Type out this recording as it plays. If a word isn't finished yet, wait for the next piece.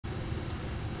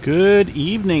Good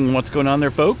evening. What's going on there,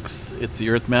 folks? It's the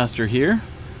Earthmaster here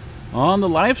on the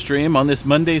live stream on this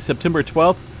Monday, September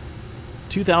 12th,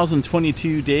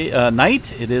 2022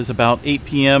 night. It is about 8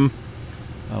 p.m.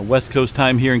 West Coast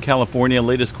time here in California.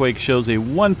 Latest quake shows a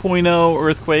 1.0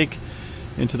 earthquake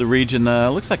into the region.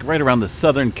 Looks like right around the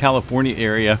Southern California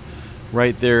area,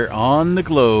 right there on the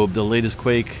globe. The latest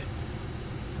quake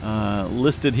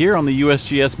listed here on the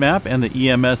USGS map and the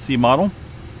EMSC model.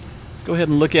 Let's go ahead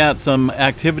and look at some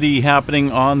activity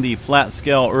happening on the flat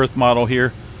scale Earth model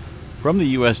here from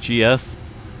the USGS.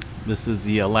 This is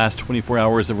the last 24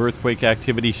 hours of earthquake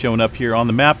activity showing up here on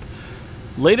the map.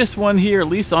 Latest one here, at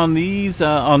least on these,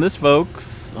 on this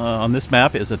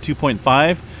map, is a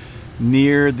 2.5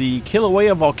 near the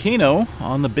Kilauea volcano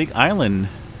on the Big Island.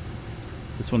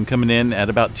 This one coming in at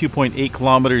about 2.8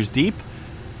 kilometers deep.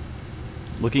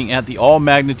 Looking at the all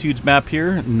magnitudes map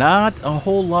here, not a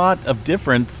whole lot of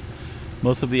difference.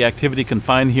 Most of the activity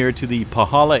confined here to the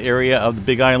Pahala area of the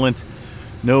Big Island.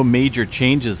 No major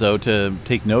changes, though, to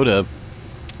take note of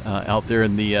out there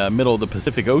in the middle of the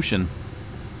Pacific Ocean.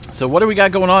 So what do we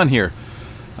got going on here?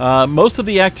 Most of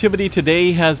the activity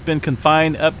today has been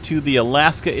confined up to the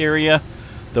Alaska area,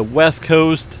 the West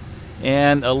Coast,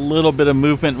 and a little bit of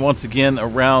movement once again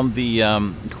around the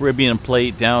Caribbean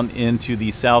plate down into the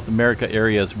South America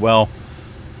area as well.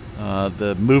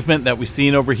 The movement that we've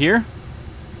seen over here,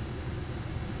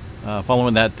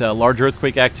 following that large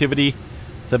earthquake activity,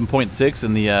 7.6,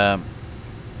 and the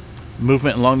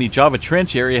movement along the Java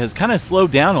Trench area has kind of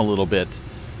slowed down a little bit.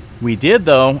 We did,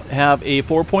 though, have a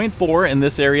 4.4 in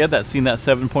this area that's seen that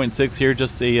 7.6 here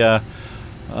just a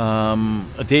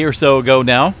day or so ago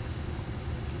now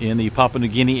in the Papua New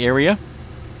Guinea area.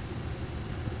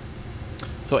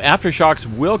 So aftershocks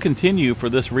will continue for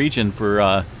this region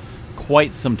for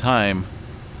quite some time.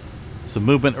 Some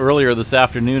movement earlier this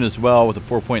afternoon as well with a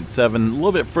 4.7, a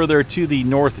little bit further to the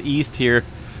northeast here,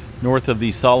 north of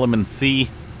the Solomon Sea.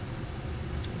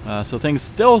 So things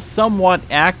still somewhat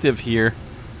active here,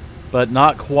 but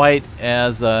not quite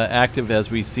as active as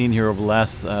we've seen here over the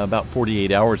last about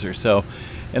 48 hours or so.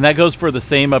 And that goes for the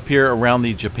same up here around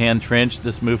the Japan Trench.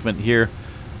 This movement here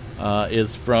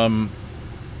is from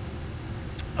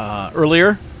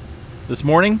earlier this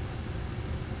morning.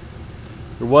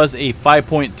 There was a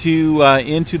 5.2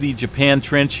 into the Japan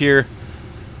Trench here.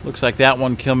 Looks like that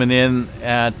one coming in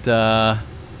at a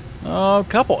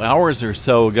couple hours or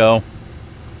so ago.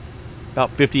 About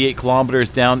 58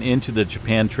 kilometers down into the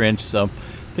Japan Trench. So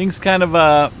things kind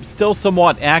of still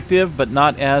somewhat active, but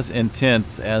not as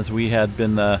intense as we had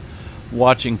been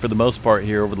watching for the most part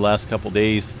here over the last couple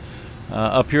days.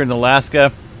 Up here in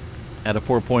Alaska at a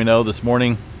 4.0 this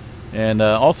morning. And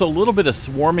also a little bit of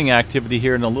swarming activity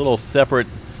here in a little separate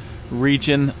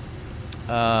region.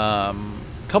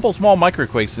 Couple small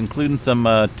microquakes, including some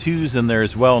 2s in there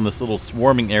as well in this little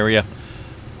swarming area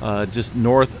just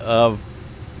north of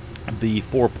the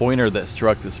 4-pointer that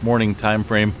struck this morning time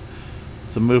frame.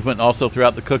 Some movement also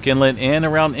throughout the Cook Inlet and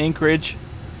around Anchorage.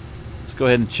 Let's go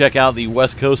ahead and check out the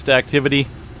West Coast activity.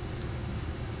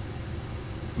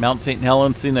 Mount St.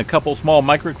 Helens seen a couple small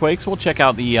microquakes. We'll check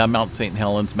out the Mount St.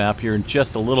 Helens map here in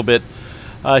just a little bit.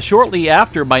 Shortly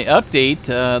after my update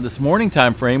this morning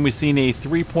time frame, we've seen a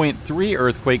 3.3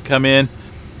 earthquake come in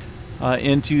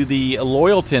into the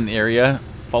Loyalton area,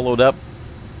 followed up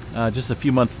just a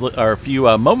few moments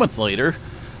later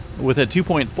with a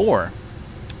 2.4.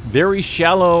 Very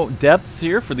shallow depths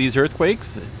here for these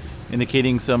earthquakes,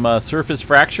 indicating some surface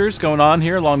fractures going on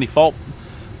here along the fault.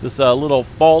 This little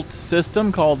fault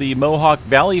system called the Mohawk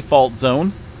Valley Fault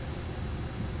Zone.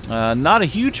 Not a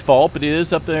huge fault, but it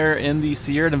is up there in the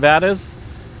Sierra Nevadas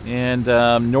and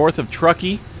north of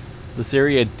Truckee. This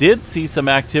area did see some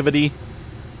activity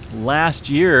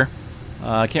last year.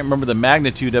 I can't remember the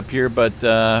magnitude up here, but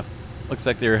looks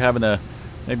like they're having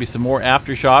maybe some more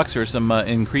aftershocks or some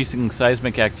increasing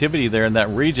seismic activity there in that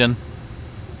region.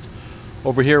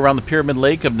 Over here around the Pyramid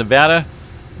Lake of Nevada,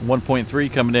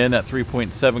 1.3 coming in at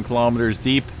 3.7 kilometers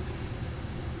deep.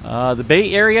 The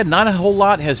Bay Area, not a whole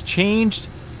lot has changed.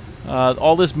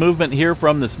 All this movement here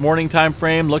from this morning time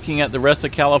frame, looking at the rest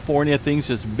of California, things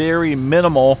just very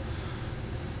minimal.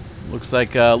 Looks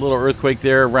like a little earthquake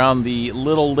there around the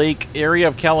Little Lake area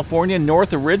of California,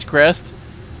 north of Ridgecrest.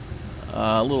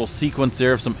 A little sequence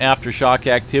there of some aftershock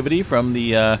activity from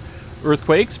the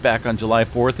earthquakes back on July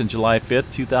 4th and July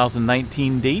 5th,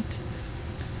 2019 date.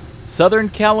 Southern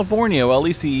California, well, at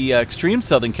least the extreme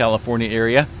Southern California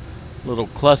area. Little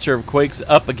cluster of quakes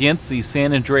up against the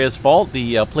San Andreas Fault,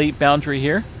 the plate boundary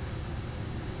here.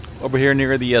 Over here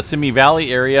near the Simi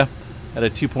Valley area at a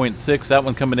 2.6. That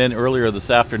one coming in earlier this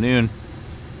afternoon.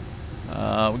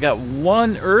 We got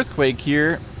one earthquake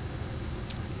here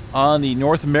on the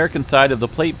North American side of the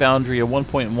plate boundary, a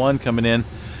 1.1 coming in.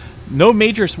 No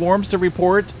major swarms to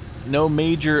report. No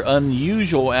major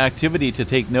unusual activity to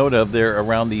take note of there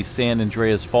around the San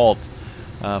Andreas Fault,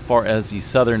 far as the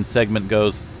southern segment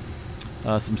goes.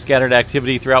 Some scattered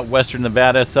activity throughout western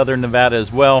Nevada, southern Nevada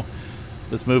as well.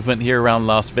 This movement here around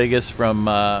Las Vegas from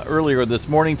earlier this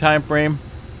morning time frame.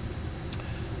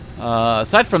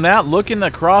 Aside from that, looking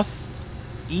across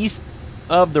east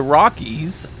of the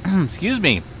Rockies, excuse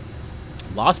me,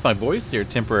 lost my voice here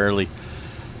temporarily.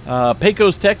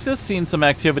 Pecos, Texas, seeing some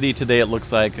activity today. It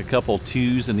looks like a couple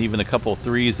 2s and even a couple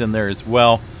 3s in there as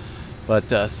well.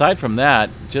 But aside from that,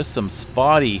 just some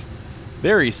spotty,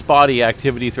 very spotty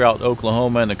activity throughout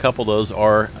Oklahoma, and a couple of those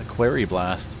are a quarry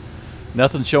blast.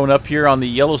 Nothing showing up here on the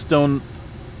Yellowstone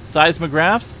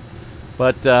seismographs,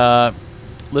 but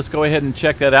let's go ahead and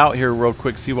check that out here real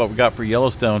quick, see what we got for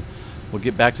Yellowstone. We'll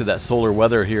get back to that solar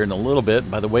weather here in a little bit.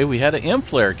 By the way, we had an M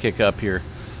flare kick up here.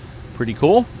 Pretty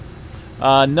cool.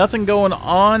 Nothing going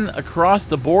on across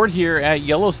the board here at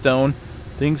Yellowstone.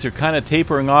 Things are kind of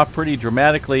tapering off pretty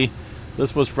dramatically.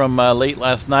 This was from late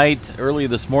last night, early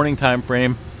this morning time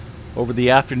frame. Over the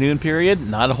afternoon period,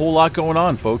 not a whole lot going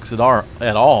on, folks, at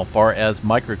all, far as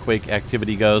microquake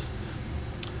activity goes.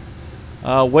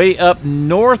 Way up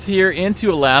north here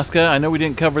into Alaska. I know we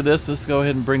didn't cover this. Let's go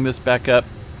ahead and bring this back up.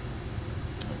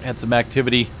 Had some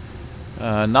activity.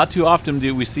 Not too often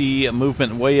do we see a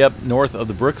movement way up north of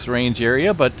the Brooks Range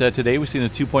area, but today we've seen a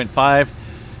 2.5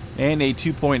 and a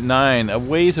 2.9, a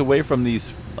ways away from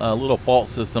these little fault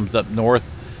systems up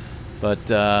north.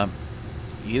 But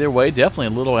either way, definitely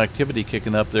a little activity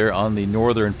kicking up there on the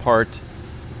northern part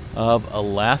of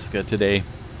Alaska today.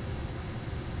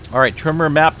 All right,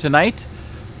 tremor map tonight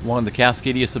along the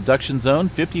Cascadia subduction zone,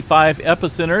 55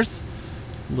 epicenters.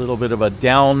 A little bit of a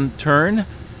downturn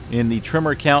in the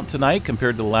tremor count tonight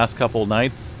compared to the last couple of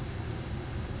nights.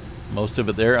 Most of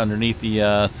it there underneath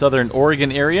the southern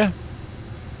Oregon area.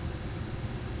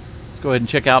 Let's go ahead and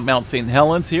check out Mount St.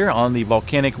 Helens here on the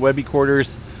volcanic Webby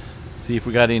quarters. See if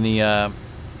we got any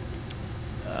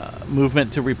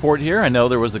movement to report here. I know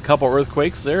there was a couple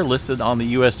earthquakes there listed on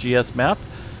the USGS map,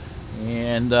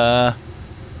 and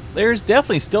there's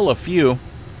definitely still a few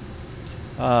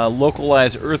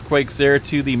localized earthquakes there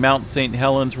to the Mount St.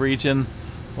 Helens region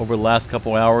over the last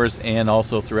couple hours, and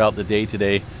also throughout the day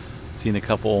today. Seen a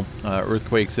couple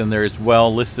earthquakes in there as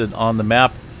well listed on the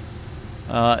map.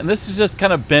 And this has just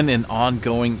kind of been an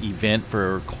ongoing event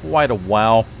for quite a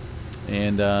while,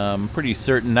 and I'm pretty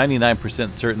certain,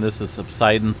 99% certain, this is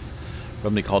subsidence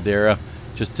from the caldera.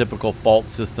 Just typical fault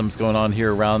systems going on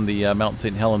here around the Mount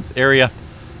St. Helens area.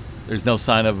 There's no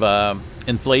sign of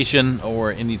inflation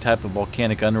or any type of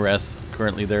volcanic unrest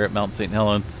currently there at Mount St.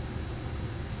 Helens.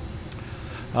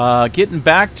 Getting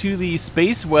back to the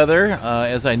space weather,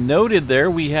 as I noted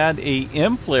there, we had a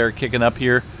M flare kicking up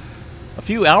here a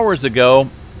few hours ago.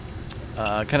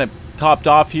 Kind of topped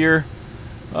off here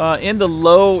in the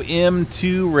low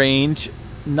M2 range.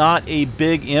 Not a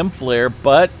big M flare,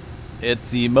 but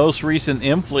it's the most recent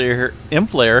M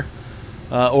flare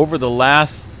over the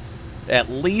last at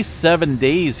least 7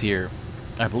 days here.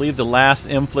 I believe the last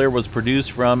M flare was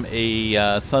produced from a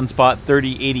sunspot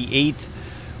 3088,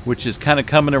 which is kind of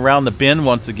coming around the bend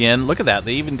once again. Look at that.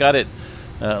 They even got it,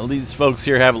 these folks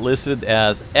here have it listed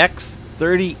as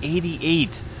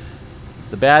X3088.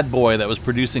 The bad boy that was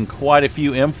producing quite a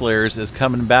few M flares is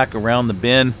coming back around the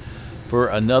bend for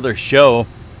another show.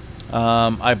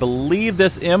 I believe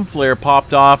this M flare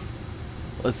popped off.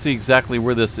 Let's see exactly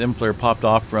where this M flare popped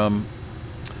off from.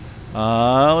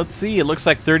 Let's see. It looks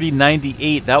like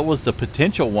 3098. That was the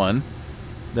potential one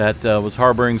that was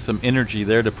harboring some energy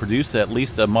there to produce at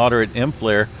least a moderate M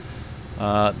flare.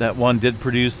 That one did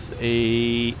produce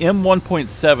a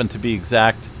M1.7 to be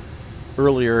exact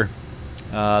earlier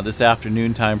this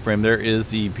afternoon time frame. There is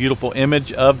the beautiful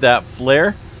image of that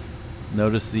flare.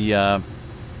 Notice the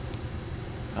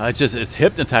it's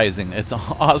hypnotizing. It's an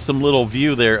awesome little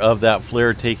view there of that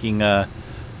flare taking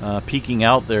peeking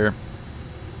out there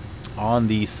on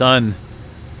the sun.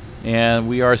 And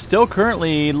we are still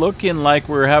currently looking like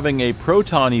we're having a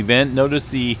proton event. Notice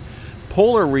the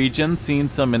polar region seeing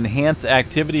some enhanced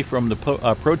activity from the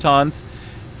protons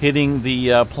hitting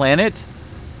the planet.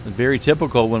 Very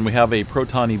typical when we have a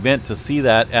proton event to see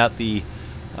that at the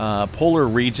polar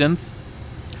regions.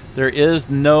 There is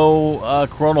no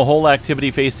coronal hole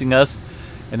activity facing us.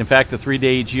 And in fact, the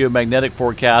 3-day geomagnetic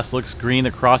forecast looks green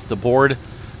across the board.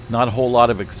 Not a whole lot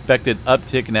of expected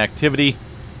uptick in activity.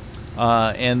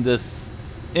 And this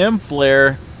M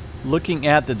flare, looking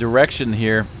at the direction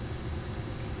here,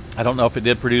 I don't know if it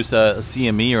did produce a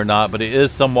CME or not, but it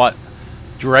is somewhat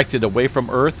directed away from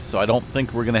Earth, so I don't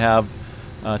think we're going to have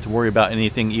to worry about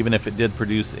anything, even if it did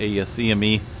produce a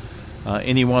CME.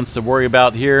 Any ones to worry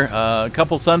about here? A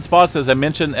couple sunspots, as I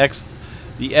mentioned,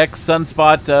 the X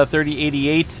sunspot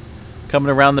 3088 coming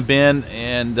around the bend,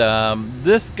 and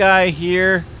this guy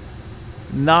here,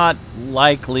 not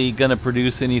likely going to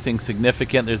produce anything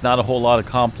significant. There's not a whole lot of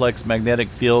complex magnetic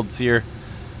fields here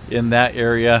in that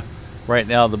area. Right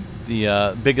now,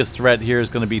 the biggest threat here is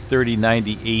going to be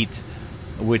 3098,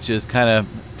 which is kind of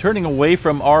turning away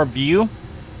from our view,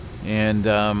 and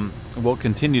will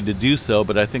continue to do so,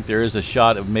 but I think there is a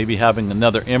shot of maybe having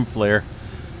another M flare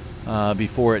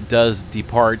before it does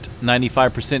depart.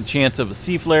 95% chance of a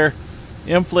C flare,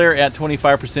 M flare at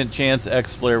 25% chance,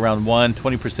 X flare around 1,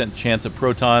 20% chance of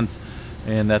protons,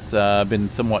 and that's been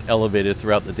somewhat elevated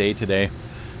throughout the day today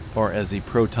as far as the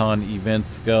proton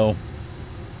events go.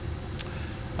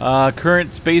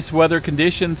 Current space weather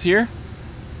conditions here.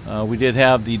 We did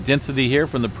have the density here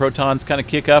from the protons kind of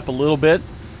kick up a little bit,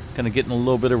 kind of getting a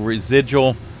little bit of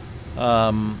residual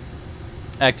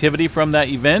activity from that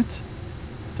event.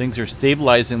 Things are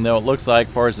stabilizing, though, it looks like,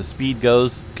 as far as the speed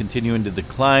goes, continuing to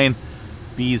decline.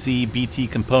 BZ, BT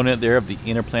component there of the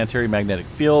interplanetary magnetic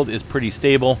field is pretty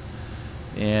stable,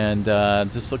 and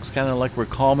just looks kind of like we're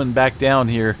calming back down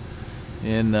here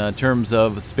in terms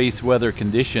of space weather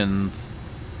conditions.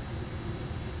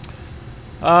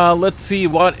 Let's see,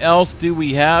 what else do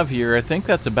we have here? I think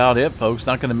that's about it, folks.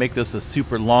 Not going to make this a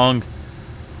super long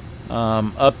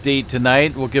update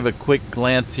tonight. We'll give a quick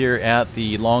glance here at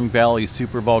the Long Valley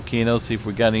supervolcano, see if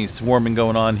we got any swarming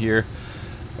going on here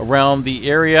around the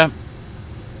area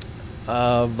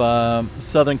of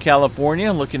Southern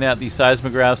California. Looking at the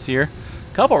seismographs here.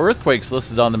 A couple earthquakes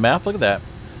listed on the map. Look at that.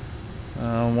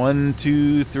 1,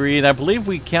 2, 3, and I believe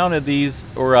we counted these,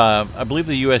 or I believe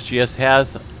the USGS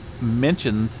has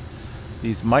mentioned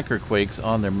these microquakes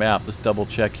on their map. Let's double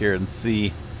check here and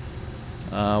see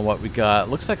what we got.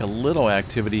 Looks like a little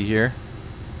activity here,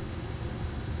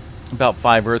 about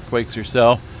 5 earthquakes or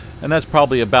so, and that's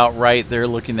probably about right there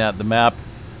looking at the map.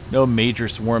 No major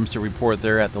swarms to report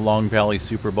there at the Long Valley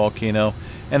supervolcano,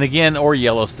 and again, or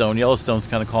Yellowstone's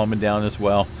kind of calming down as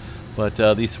well.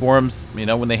 But these swarms, you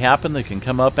know, when they happen, they can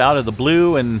come up out of the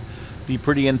blue and be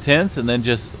pretty intense and then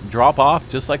just drop off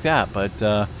just like that.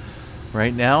 But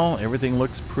right now, everything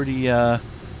looks pretty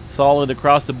solid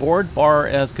across the board as far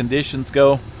as conditions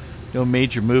go. No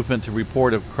major movement to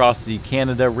report across the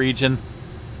Canada region.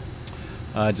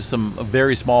 Just some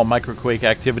very small microquake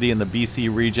activity in the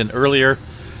BC region earlier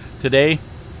today.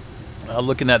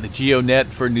 Looking at the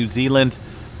GeoNet for New Zealand,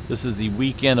 this is the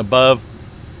weekend above.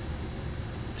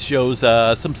 Shows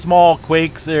some small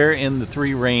quakes there in the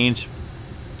 3 range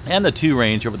and the 2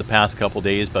 range over the past couple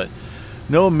days, but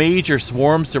no major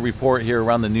swarms to report here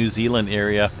around the New Zealand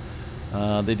area.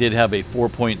 They did have a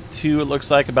 4.2, it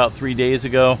looks like, about 3 days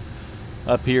ago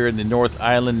up here in the North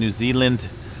Island, New Zealand.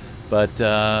 But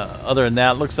other than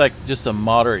that, looks like just some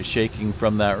moderate shaking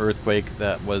from that earthquake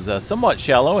that was somewhat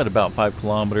shallow at about 5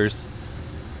 kilometers.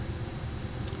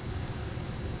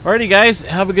 Alrighty, guys,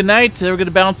 have a good night. We're going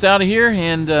to bounce out of here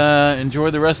and enjoy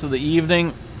the rest of the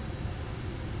evening.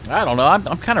 I don't know.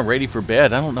 I'm kind of ready for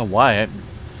bed. I don't know why.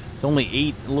 It's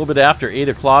only a little bit after 8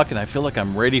 o'clock, and I feel like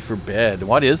I'm ready for bed.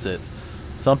 What is it?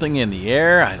 Something in the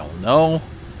air? I don't know.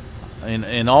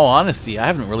 In all honesty, I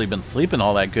haven't really been sleeping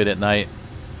all that good at night.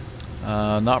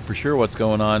 Not for sure what's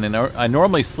going on. And I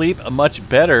normally sleep much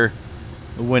better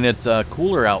when it's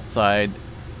cooler outside,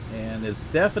 and it's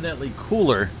definitely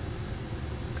cooler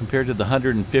compared to the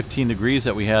 115 degrees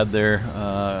that we had there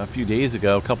a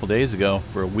couple days ago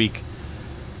for a week.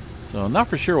 So not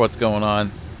for sure what's going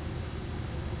on.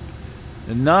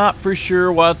 Not for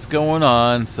sure what's going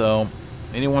on. So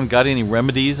anyone got any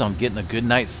remedies on getting a good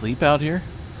night's sleep out here?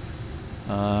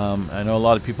 I know a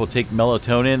lot of people take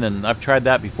melatonin, and I've tried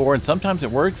that before, and sometimes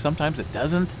it works, sometimes it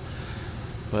doesn't.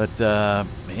 But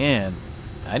man,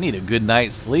 I need a good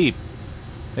night's sleep.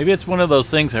 Maybe it's one of those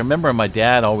things. I remember my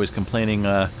dad always complaining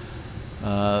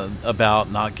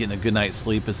about not getting a good night's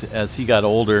sleep as he got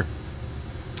older.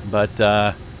 But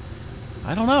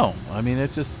I don't know. I mean,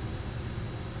 it just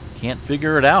can't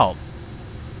figure it out.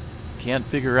 Can't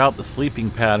figure out the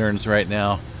sleeping patterns right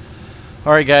now.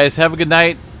 All right, guys, have a good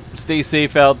night. Stay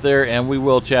safe out there, and we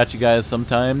will chat you guys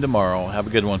sometime tomorrow. Have a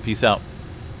good one. Peace out.